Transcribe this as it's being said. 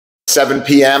7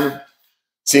 p.m.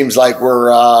 Seems like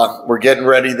we're getting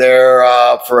ready there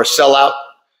for a sellout.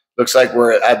 Looks like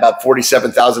we're at about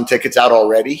 47,000 tickets out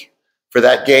already for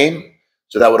that game.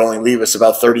 So that would only leave us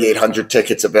about 3,800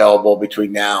 tickets available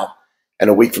between now and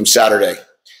a week from Saturday.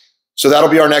 So that'll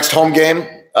be our next home game.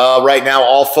 Right now,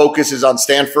 all focus is on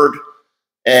Stanford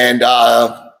and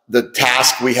the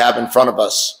task we have in front of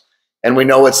us. And we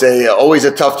know it's always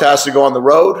a tough task to go on the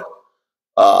road.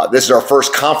 This is our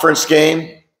first conference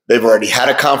game. They've already had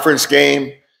a conference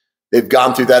game. They've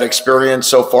gone through that experience.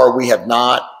 So far, we have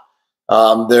not.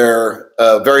 They're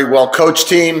a very well-coached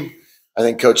team. I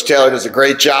think Coach Taylor does a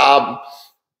great job.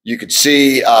 You could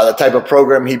see the type of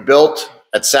program he built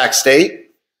at Sac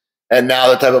State and now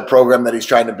the type of program that he's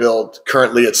trying to build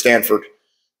currently at Stanford.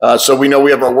 So we know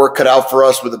we have our work cut out for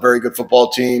us with a very good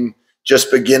football team, just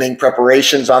beginning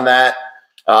preparations on that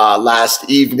last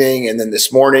evening and then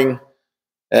this morning.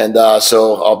 And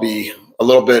so I'll be a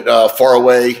little bit far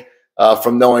away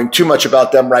from knowing too much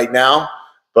about them right now,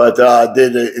 but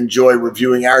did enjoy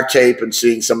reviewing our tape and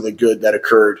seeing some of the good that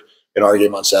occurred in our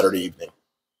game on Saturday evening.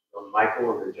 Michael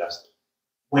or Justin,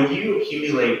 when you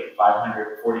accumulate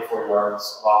 544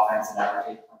 yards of offense and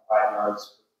average 8.5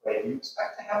 yards per play, do you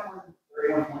expect to have more than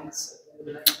 31 points at the end of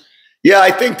the night? Yeah,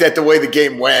 I think that the way the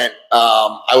game went,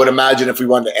 I would imagine if we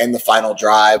wanted to end the final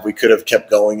drive, we could have kept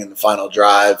going in the final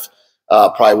drive.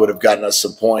 Probably would have gotten us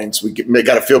some points. We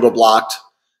got a field goal blocked,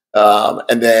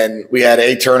 and then we had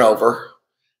a turnover.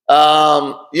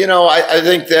 I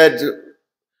think that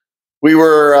we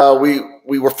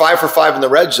were 5 for 5 in the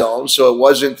red zone, so it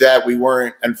wasn't that we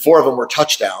weren't, and 4 of them were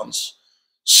touchdowns.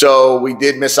 So we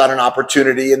did miss out an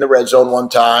opportunity in the red zone one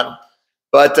time.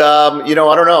 But, I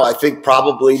don't know. I think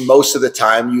probably most of the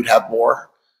time you'd have more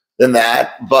than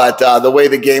that. But the way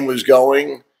the game was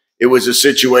going, it was a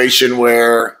situation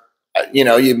where,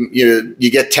 you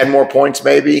get 10 more points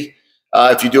maybe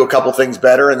if you do a couple things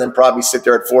better and then probably sit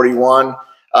there at 41.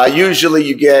 Usually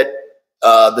you get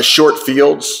the short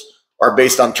fields are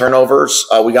based on turnovers.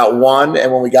 We got one,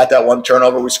 and when we got that one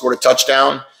turnover, we scored a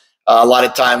touchdown. A lot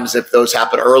of times if those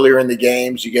happen earlier in the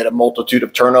games, you get a multitude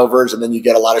of turnovers, and then you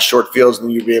get a lot of short fields, and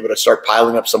then you'll be able to start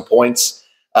piling up some points.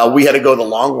 We had to go the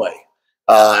long way.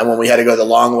 And when we had to go the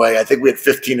long way, I think we had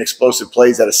 15 explosive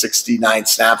plays out of 69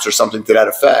 snaps or something to that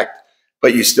effect,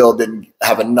 but you still didn't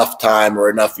have enough time or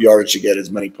enough yardage to get as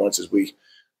many points as we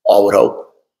all would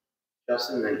hope.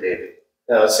 Justin and David.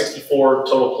 64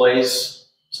 total plays.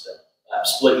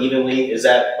 Split evenly. Is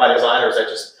that by design or is that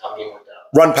just how the game worked out?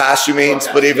 Run pass, you mean,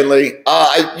 split evenly?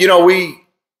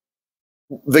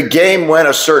 The game went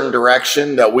a certain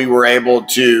direction that we were able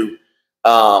to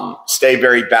stay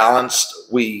very balanced.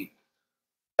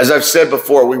 As I've said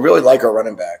before, we really like our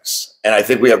running backs, and I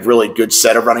think we have really good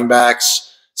set of running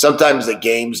backs. Sometimes the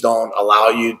games don't allow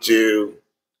you to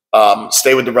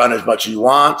stay with the run as much as you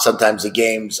want. Sometimes the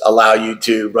games allow you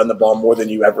to run the ball more than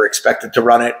you ever expected to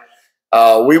run it.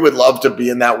 We would love to be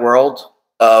in that world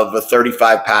of a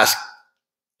 35 pass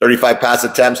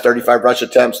attempts, 35 rush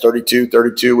attempts,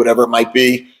 32, whatever it might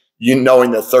be,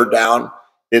 knowing the third down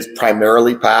is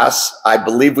primarily pass. I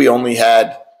believe we only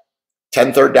had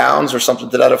 10 third downs or something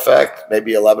to that effect,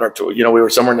 maybe 11 or 2. We were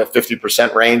somewhere in the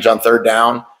 50% range on third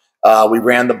down. We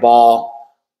ran the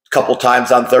ball a couple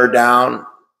times on third down,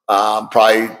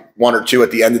 probably 1 or 2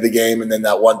 at the end of the game, and then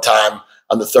that one time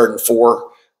on the 3rd and 4.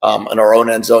 In our own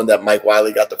end zone that Mike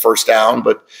Wiley got the first down.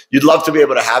 But you'd love to be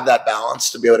able to have that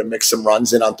balance, to be able to mix some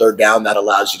runs in on third down. That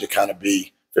allows you to kind of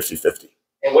be 50-50.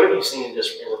 And what have you seen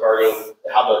just regarding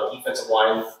how the defensive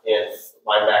line and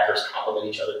linebackers complement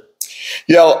each other?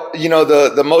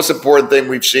 The most important thing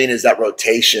we've seen is that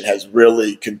rotation has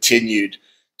really continued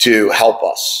to help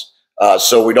us.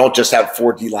 So we don't just have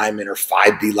 4 D linemen or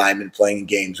 5 D linemen playing in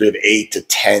games. We have 8 to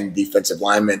 10 defensive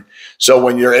linemen. So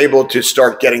when you're able to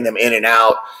start getting them in and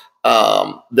out,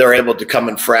 they're able to come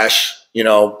in fresh,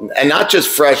 and not just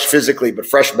fresh physically, but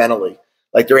fresh mentally.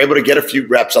 Like they're able to get a few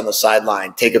reps on the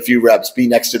sideline, take a few reps, be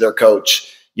next to their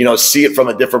coach, see it from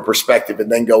a different perspective,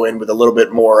 and then go in with a little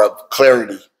bit more of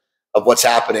clarity of what's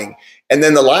happening. And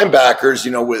then the linebackers,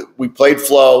 we played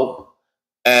Flo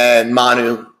and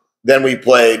Manu. Then we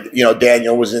played,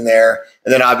 Daniel was in there.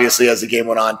 And then obviously as the game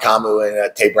went on, Kamu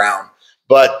and Tay Brown.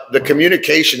 But the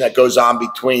communication that goes on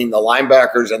between the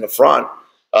linebackers and the front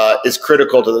is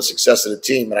critical to the success of the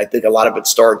team. And I think a lot of it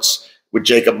starts with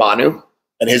Jacob Manu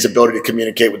and his ability to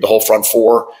communicate with the whole front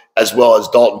 4, as well as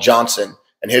Dalton Johnson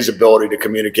and his ability to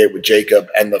communicate with Jacob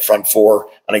and the front 4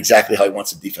 on exactly how he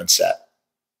wants the defense set.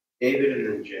 David and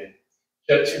then Jay.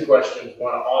 Jed, 2 questions.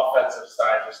 One on offensive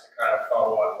side, just to kind of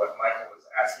follow on what Michael was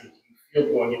asking. Do you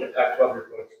feel going into Pac-12 you're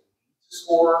going to need to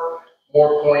score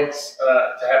more points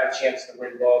to have a chance to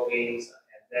win ball games.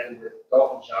 And then with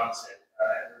Dalton Johnson,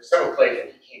 there were several plays where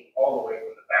he came all the way from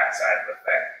the backside of the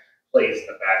back, plays in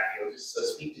the backfield. Just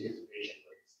speak to his vision.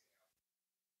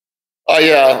 Oh,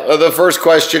 yeah. The first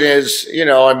question is,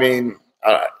 I mean,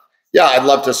 yeah, I'd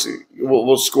love to see.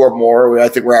 We'll score more. I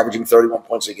think we're averaging 31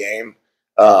 points a game.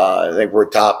 I think we're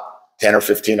top 10 or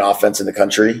 15 offense in the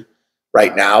country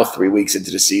right now, 3 weeks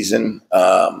into the season.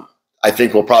 I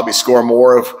think we'll probably score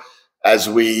more as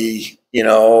we,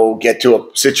 get to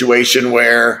a situation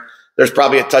where there's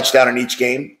probably a touchdown in each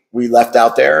game we left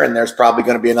out there, and there's probably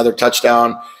going to be another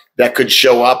touchdown that could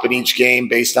show up in each game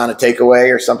based on a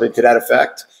takeaway or something to that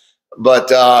effect.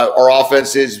 But our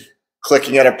offense is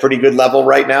clicking at a pretty good level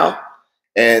right now,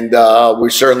 and we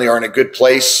certainly are in a good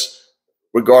place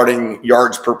regarding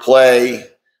yards per play,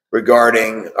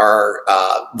 regarding our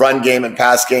run game and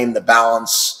pass game, the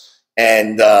balance,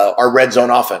 and our red zone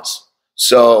offense.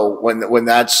 So when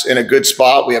that's in a good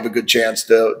spot, we have a good chance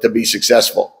to be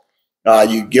successful.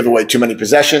 You give away too many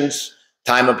possessions,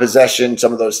 time of possession,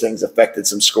 some of those things affected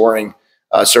some scoring.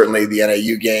 Certainly the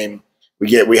NAU game,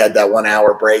 we had that 1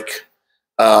 hour break.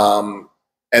 And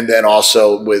then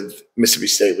also with Mississippi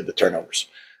State with the turnovers.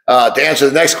 To answer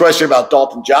the next question about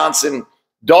Dalton Johnson,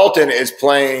 Dalton is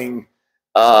playing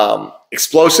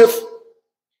explosive.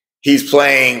 He's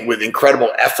playing with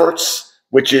incredible efforts,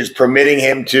 which is permitting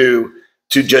him to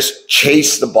just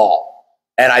chase the ball.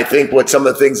 And I think what some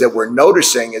of the things that we're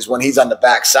noticing is when he's on the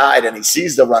backside and he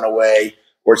sees the runaway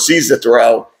or sees the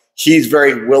throw, he's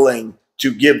very willing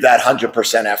to give that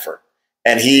 100% effort.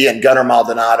 And he and Gunnar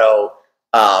Maldonado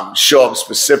show up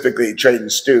specifically,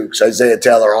 Traden Stukes, Isaiah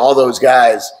Taylor, all those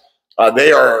guys,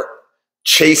 they are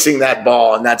chasing that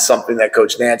ball. And that's something that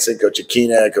Coach Nansen, Coach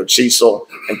Akina, Coach Cecil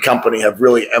and company have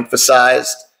really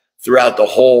emphasized throughout the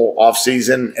whole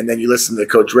offseason. And then you listen to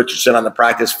Coach Richardson on the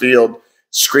practice field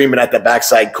screaming at the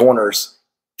backside corners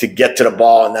to get to the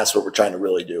ball. And that's what we're trying to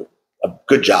really do a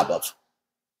good job of.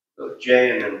 So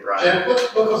Jay and then Brian. Jay,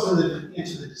 what goes into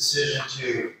the decision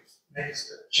to make a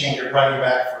change of running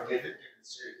back from different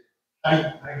series? How do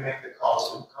you make the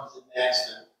calls? Who comes in next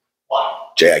and why?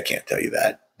 Jay, I can't tell you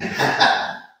that.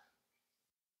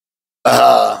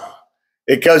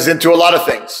 It goes into a lot of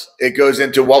things. It goes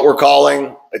into what we're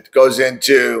calling. It goes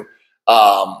into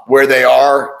where they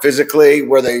are physically,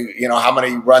 where they, how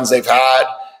many runs they've had.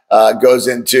 Goes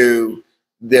into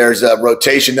there's a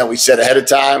rotation that we set ahead of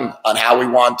time on how we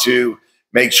want to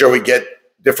make sure we get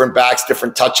different backs,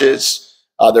 different touches.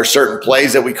 There's certain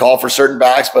plays that we call for certain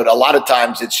backs, but a lot of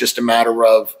times it's just a matter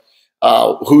of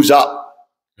who's up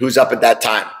at that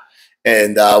time.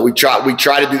 And we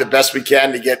try to do the best we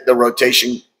can to get the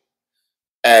rotation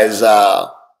as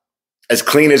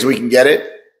clean as we can get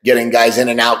it, getting guys in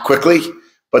and out quickly.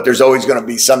 But there's always going to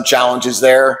be some challenges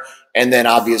there. And then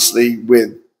obviously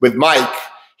with Mike,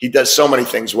 he does so many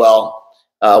things well.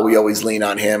 We always lean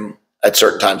on him at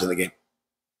certain times in the game.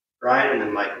 Brian and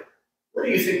then Mike. Where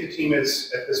do you think the team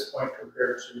is at this point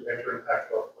compared to entering Pac-12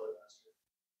 play last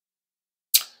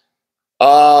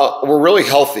year? We're really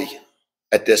healthy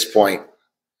at this point.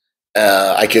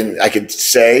 I can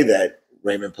say that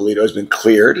Raymond Polito has been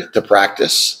cleared to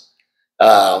practice,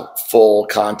 full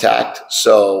contact.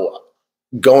 So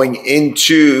going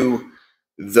into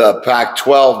the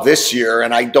Pac-12 this year,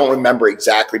 and I don't remember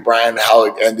exactly, Brian, how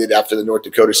it ended after the North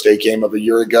Dakota State game of a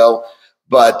year ago,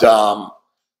 but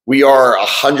we are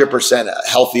 100%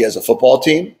 healthy as a football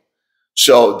team.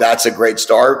 So that's a great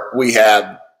start. We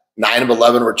have 9 of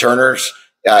 11 returners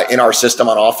in our system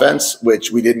on offense,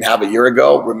 which we didn't have a year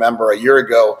ago. Remember, a year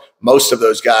ago, most of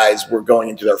those guys were going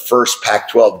into their first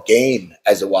Pac-12 game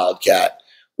as a Wildcat,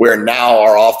 where now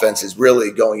our offense is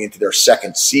really going into their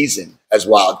second season as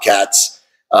Wildcats.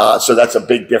 So that's a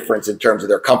big difference in terms of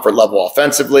their comfort level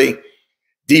offensively.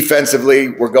 Defensively,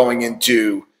 we're going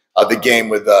into the game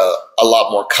with a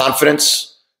lot more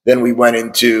confidence than we went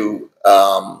into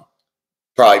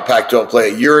probably Pac-12 play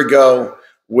a year ago,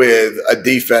 with a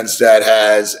defense that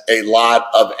has a lot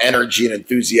of energy and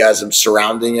enthusiasm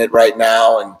surrounding it right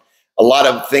now. And a lot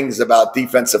of things about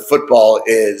defensive football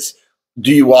is, do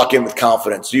you walk in with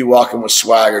confidence? Do you walk in with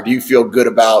swagger? Do you feel good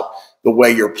about the way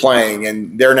you're playing?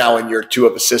 And they're now in year 2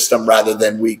 of a system rather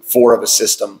than week 4 of a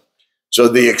system. So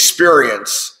the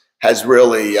experience has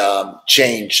really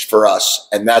changed for us.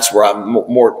 And that's where I'm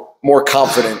more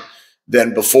confident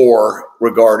than before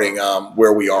regarding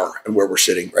where we are and where we're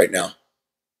sitting right now.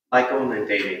 Michael and then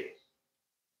David.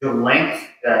 The length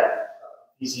that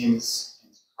Ezekiel's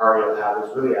and Sicario have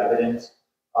is really evident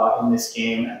in this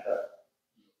game at the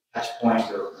catch point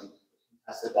or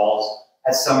contested balls.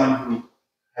 As someone who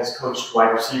has coached wide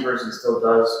receivers and still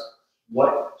does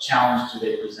what challenge do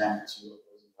they present to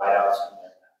opposing wideouts when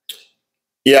they're in that position?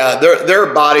 Yeah,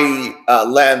 their body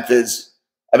length is.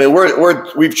 I mean,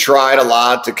 we've tried a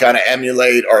lot to kind of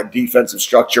emulate our defensive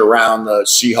structure around the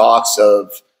Seahawks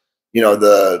of,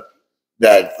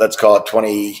 that let's call it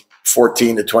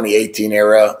 2014 to 2018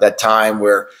 era, that time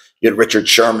where you had Richard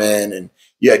Sherman and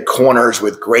you had corners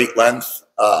with great length.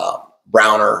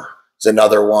 Browner is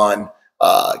another one.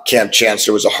 Cam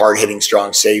Chancellor was a hard-hitting,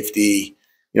 strong safety.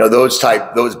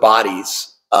 Those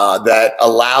bodies that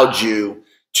allowed you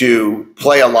to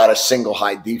play a lot of single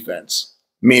high defense,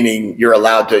 meaning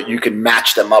you can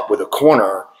match them up with a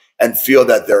corner and feel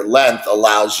that their length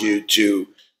allows you to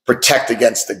protect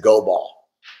against the go ball,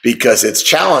 because it's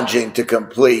challenging to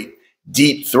complete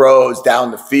deep throws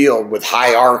down the field with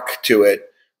high arc to it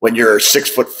when your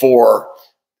 6'4"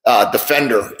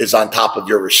 defender is on top of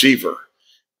your receiver.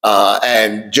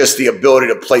 And just the ability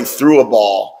to play through a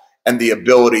ball and the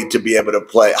ability to be able to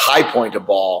play high point a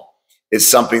ball is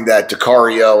something that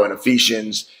Decario and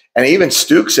Ephesians and even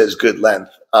Stukes has good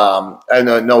length. I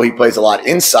know he plays a lot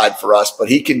inside for us, but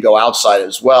he can go outside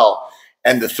as well.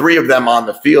 And the three of them on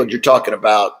the field, you're talking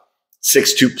about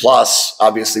 6'2" plus,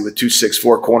 obviously with 2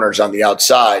 6'4" corners on the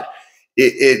outside.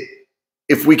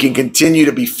 If we can continue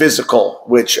to be physical,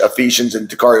 which Ephesians and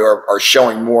Decario are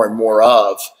showing more and more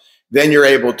of, then you're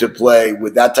able to play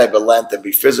with that type of length and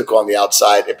be physical on the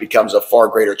outside. It becomes a far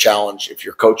greater challenge if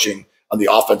you're coaching on the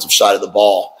offensive side of the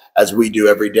ball, as we do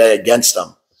every day against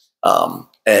them.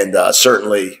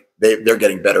 Certainly they're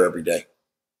getting better every day.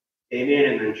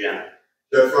 Damien and then Jen.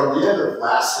 So from the end of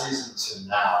last season to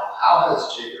now, how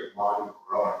has Jacob Manu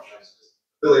grown in terms of his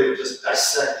ability to just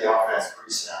dissect the offense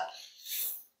pre-snap?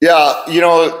 Yeah,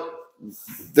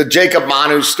 the Jacob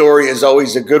Manu story is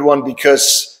always a good one,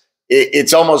 because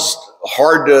it's almost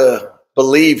hard to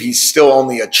believe he's still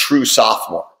only a true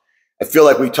sophomore. I feel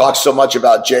like we talk so much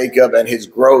about Jacob and his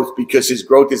growth, because his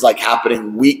growth is like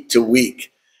happening week to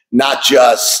week, not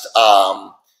just,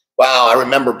 wow, I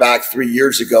remember back 3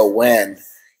 years ago when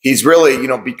he's really,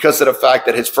 because of the fact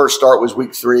that his first start was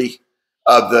week 3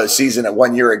 of the season at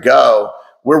 1 year ago,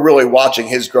 we're really watching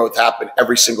his growth happen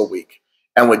every single week.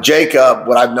 And with Jacob,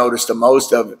 what I've noticed the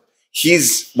most of,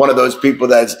 he's one of those people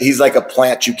he's like a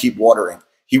plant you keep watering.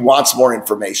 He wants more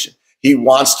information. He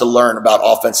wants to learn about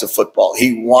offensive football.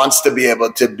 He wants to be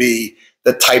able to be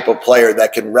the type of player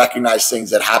that can recognize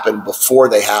things that happen before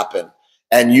they happen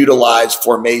and utilize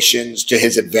formations to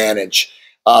his advantage.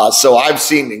 So I've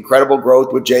seen incredible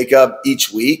growth with Jacob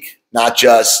each week, not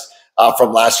just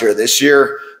from last year to this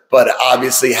year, but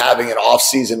obviously having an off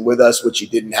season with us, which he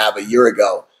didn't have a year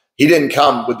ago. He didn't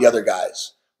come with the other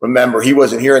guys. Remember, he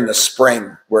wasn't here in the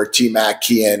spring where T-Mac,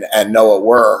 Kian, and Noah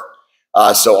were.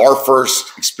 So our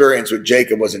first experience with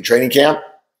Jacob was in training camp,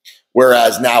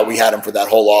 whereas now we had him for that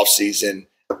whole offseason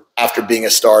after being a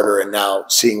starter and now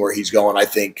seeing where he's going. I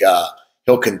think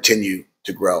he'll continue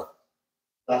to grow.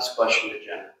 Last question to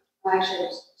Jen. Actually,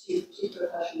 there's two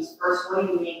quick questions. First, what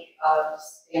do you make of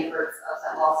Stanford's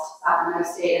upset loss to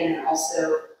Sacramento State? And then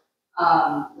also,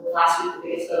 last week, the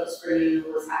biggest focus for you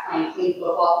was not playing clean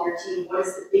football for your team. What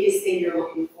is the biggest thing you're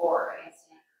looking for against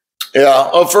Stanford? Yeah.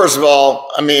 Well, first of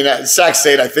all, I mean, Sac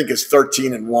State, I think, is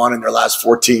 13-1 in their last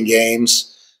 14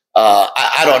 games.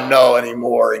 I don't know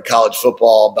anymore in college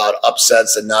football about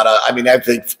upsets and not. I mean, I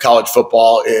think college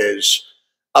football is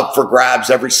up for grabs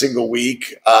every single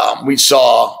week. We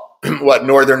saw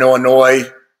Northern Illinois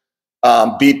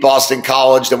beat Boston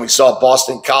College. Then we saw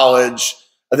Boston College.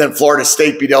 And then Florida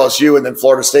State beat LSU, and then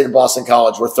Florida State and Boston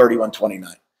College were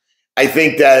 31-29. I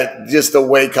think that just the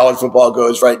way college football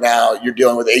goes right now, you're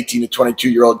dealing with 18 to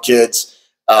 22-year-old kids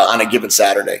on a given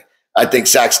Saturday. I think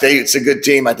Sac State's a good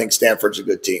team. I think Stanford's a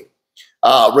good team.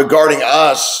 Regarding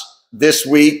us, this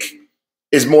week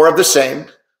is more of the same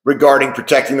regarding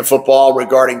protecting the football,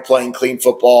 regarding playing clean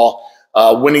football,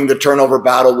 winning the turnover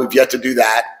battle. We've yet to do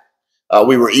that.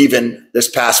 We were even this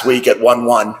past week at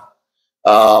 1-1.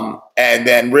 And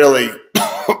then really,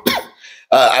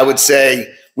 I would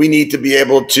say we need to be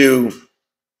able to,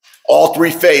 all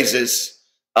 3 phases,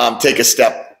 take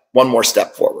one more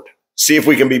step forward. See if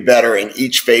we can be better in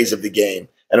each phase of the game.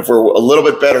 And if we're a little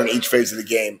bit better in each phase of the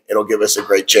game, it'll give us a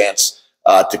great chance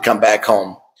to come back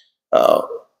home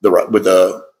with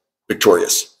the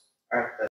victorious. All right.